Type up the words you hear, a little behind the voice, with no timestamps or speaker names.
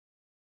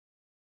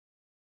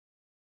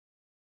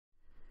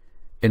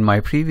In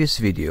my previous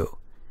video,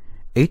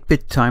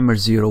 8-bit timer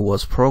 0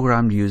 was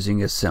programmed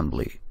using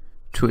assembly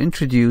to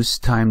introduce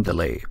time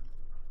delay.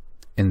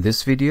 In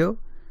this video,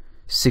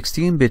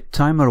 16-bit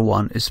timer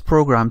 1 is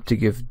programmed to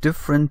give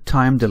different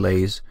time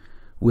delays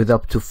with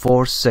up to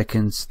 4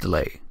 seconds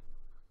delay.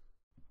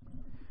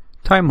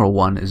 Timer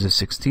 1 is a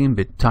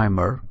 16-bit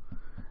timer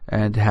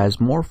and has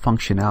more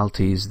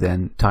functionalities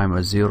than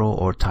timer 0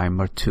 or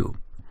timer 2.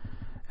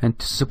 And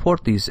to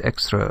support these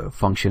extra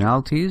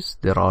functionalities,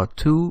 there are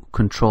two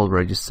control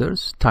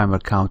registers, timer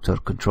counter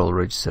control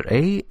register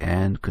A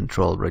and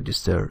control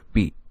register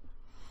B.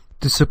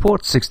 To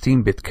support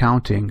 16-bit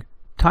counting,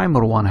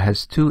 timer 1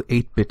 has two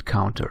 8-bit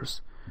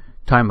counters,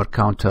 timer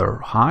counter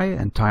high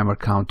and timer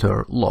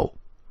counter low.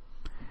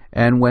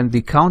 And when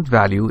the count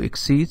value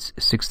exceeds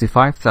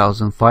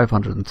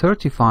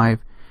 65,535,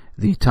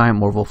 the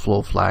time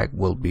overflow flag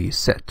will be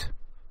set.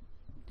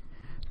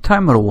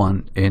 Timer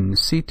 1 in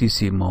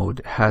CTC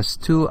mode has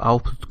two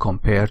output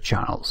compare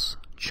channels,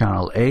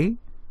 channel A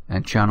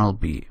and channel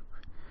B.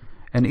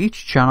 And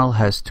each channel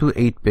has two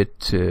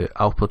 8-bit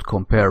output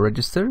compare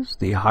registers,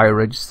 the high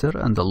register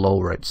and the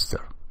low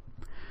register.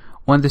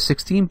 When the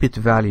 16-bit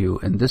value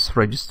in this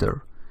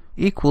register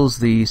equals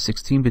the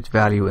 16-bit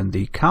value in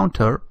the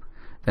counter,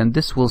 then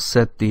this will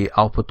set the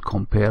output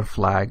compare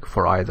flag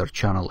for either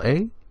channel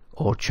A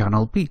or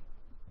channel B.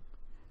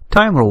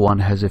 Timer 1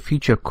 has a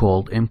feature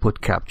called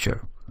input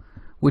capture,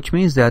 which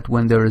means that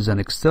when there is an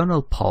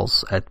external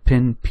pulse at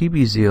pin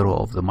PB0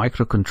 of the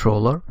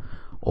microcontroller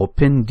or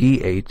pin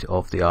D8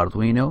 of the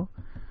Arduino,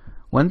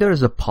 when there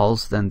is a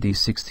pulse, then the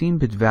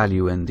 16-bit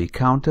value in the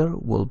counter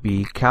will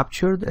be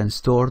captured and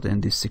stored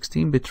in the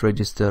 16-bit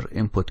register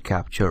input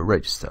capture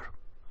register.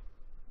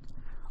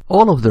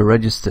 All of the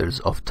registers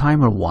of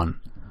timer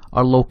 1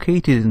 are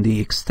located in the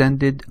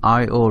extended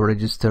I/O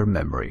register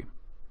memory.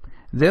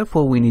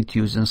 Therefore, we need to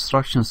use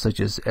instructions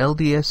such as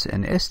LDS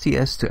and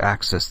STS to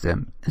access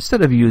them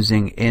instead of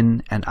using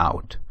in and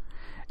out.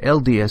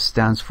 LDS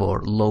stands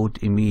for load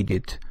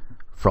immediate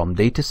from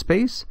data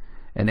space,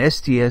 and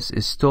STS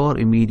is store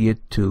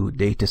immediate to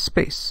data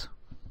space.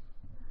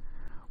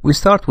 We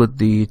start with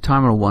the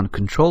timer 1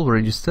 control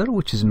register,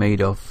 which is made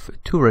of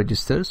two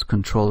registers,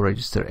 control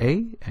register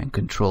A and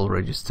control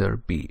register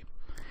B.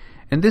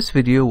 In this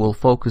video, we'll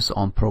focus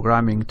on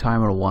programming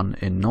timer 1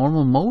 in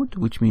normal mode,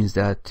 which means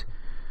that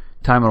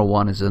timer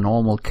 1 is a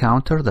normal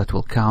counter that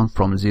will count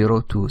from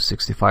 0 to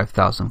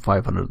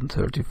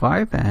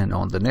 65,535, and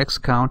on the next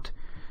count,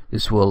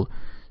 this will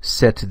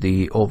set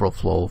the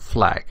overflow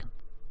flag.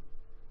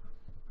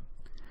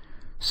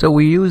 So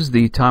we use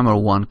the timer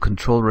 1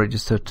 control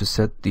register to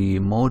set the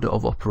mode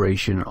of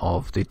operation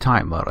of the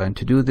timer, and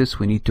to do this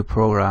we need to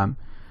program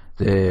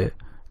the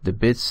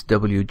bits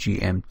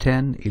WGM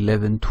 10,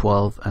 11,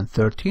 12 and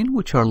 13,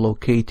 which are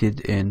located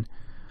in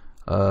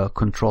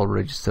control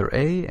register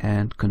A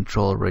and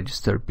control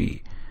register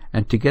B.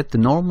 And to get the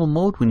normal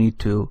mode, we need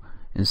to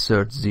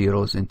insert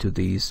zeros into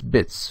these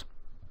bits.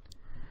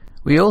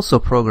 We also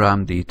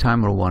program the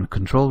timer 1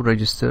 control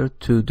register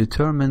to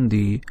determine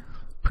the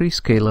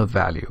prescaler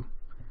value.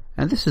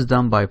 And this is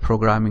done by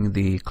programming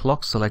the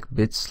clock select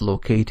bits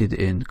located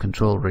in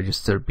control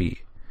register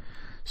B.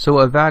 So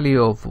a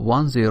value of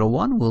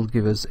 101 will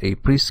give us a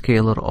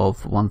prescaler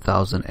of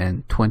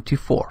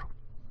 1024.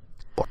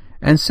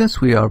 And since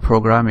we are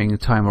programming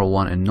timer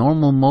 1 in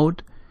normal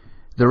mode,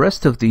 the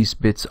rest of these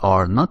bits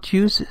are not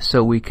used,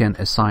 so we can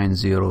assign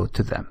 0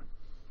 to them.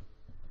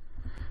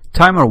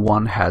 Timer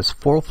 1 has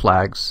 4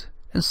 flags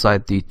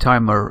inside the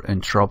timer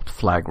interrupt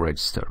flag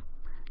register,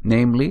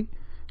 namely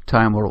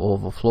timer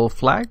overflow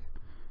flag,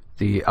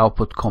 the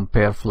output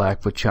compare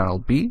flag for channel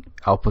B,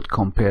 output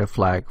compare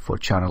flag for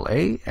channel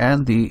A,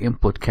 and the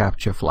input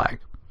capture flag.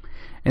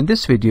 In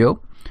this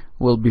video,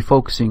 we'll be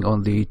focusing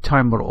on the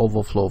timer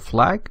overflow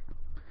flag,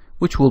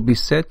 which will be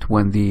set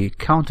when the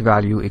count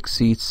value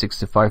exceeds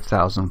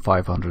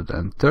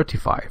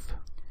 65,535.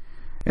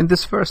 In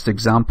this first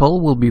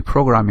example, we'll be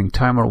programming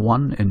timer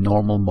 1 in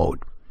normal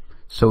mode.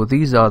 So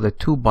these are the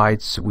 2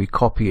 bytes we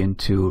copy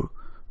into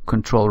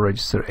control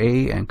register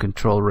A and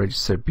control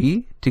register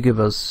B to give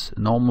us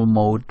normal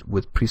mode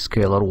with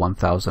prescaler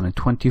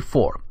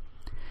 1024.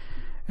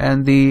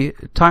 And the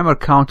timer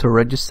counter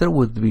register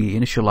would be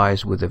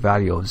initialized with a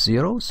value of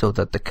 0, so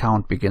that the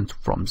count begins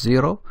from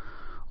 0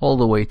 all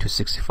the way to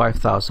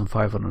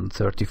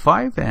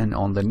 65,535, and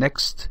on the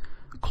next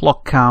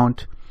clock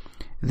count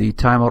the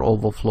timer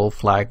overflow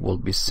flag will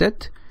be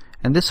set,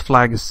 and this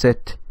flag is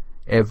set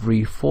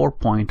every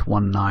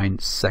 4.19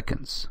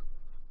 seconds.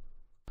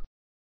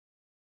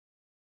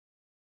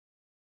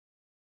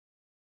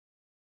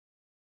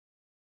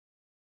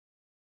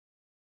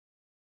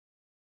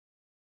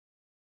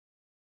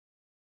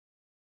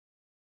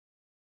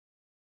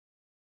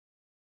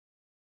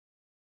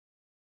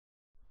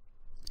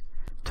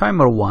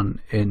 Timer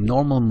 1 in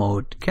normal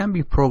mode can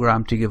be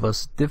programmed to give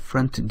us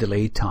different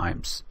delay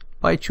times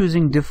by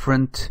choosing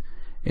different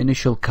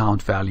initial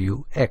count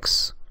value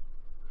x.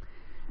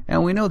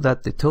 And we know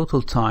that the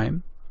total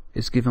time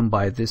is given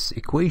by this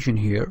equation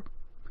here,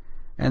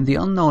 and the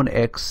unknown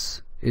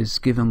x is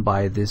given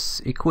by this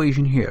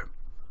equation here.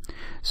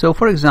 So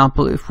for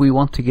example, if we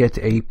want to get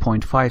a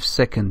 0.5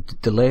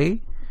 second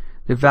delay,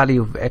 the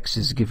value of X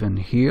is given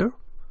here,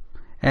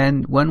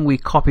 and when we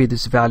copy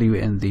this value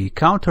in the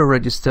counter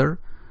register,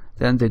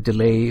 then the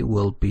delay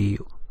will be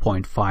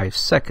 0.5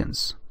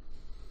 seconds.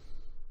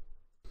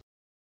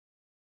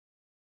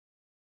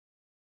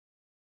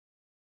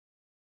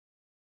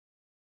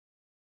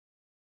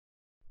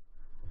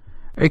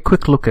 A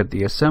quick look at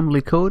the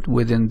assembly code.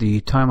 Within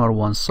the timer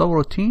 1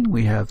 subroutine,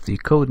 we have the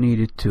code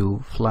needed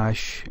to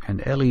flash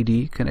an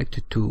LED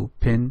connected to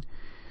pin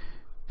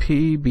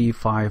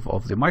PB5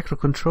 of the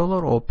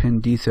microcontroller or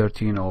pin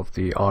D13 of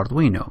the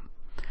Arduino.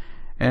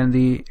 And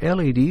the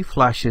LED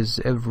flashes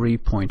every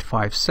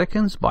 0.5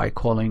 seconds by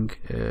calling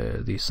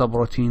the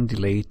subroutine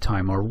delay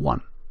timer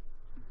 1.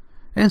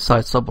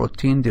 Inside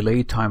subroutine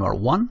delay timer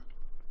 1,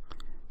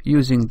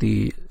 using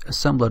the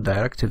assembler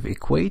directive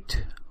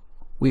equate,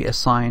 we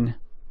assign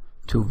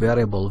to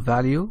variable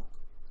value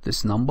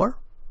this number,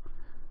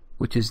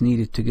 which is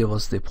needed to give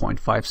us the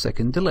 0.5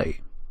 second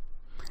delay.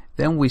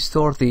 Then we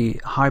store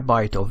the high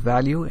byte of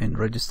value in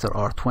register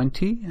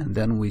R20, and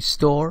then we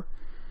store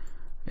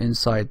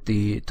inside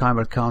the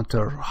timer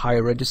counter high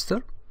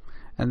register,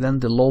 and then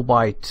the low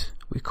byte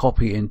we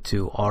copy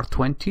into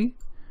R20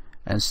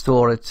 and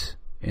store it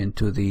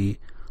into the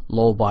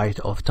low byte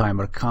of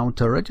timer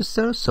counter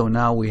register. So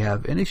now we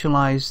have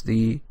initialized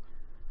the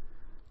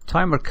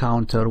timer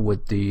counter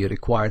with the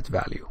required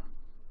value.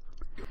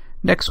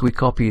 Next, we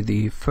copy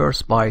the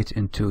first byte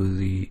into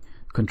the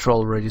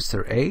control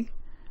register A,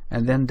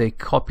 and then they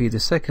copy the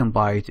second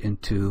byte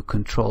into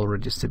control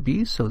register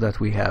B, so that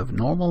we have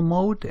normal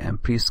mode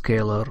and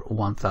prescaler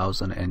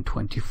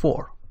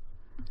 1024.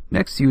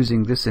 Next,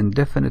 using this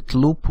indefinite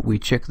loop, we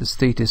check the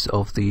status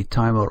of the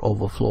timer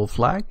overflow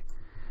flag,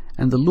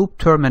 and the loop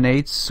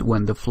terminates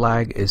when the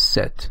flag is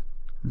set.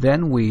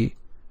 Then we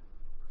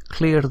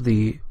clear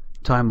the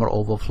timer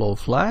overflow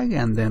flag,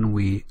 and then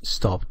we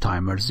stop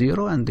timer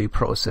 0, and the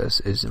process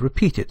is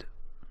repeated.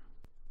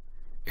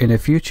 In a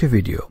future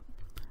video,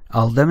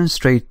 I'll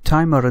demonstrate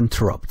timer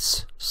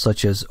interrupts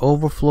such as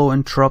overflow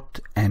interrupt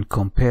and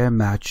compare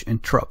match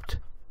interrupt.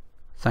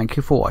 Thank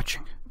you for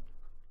watching.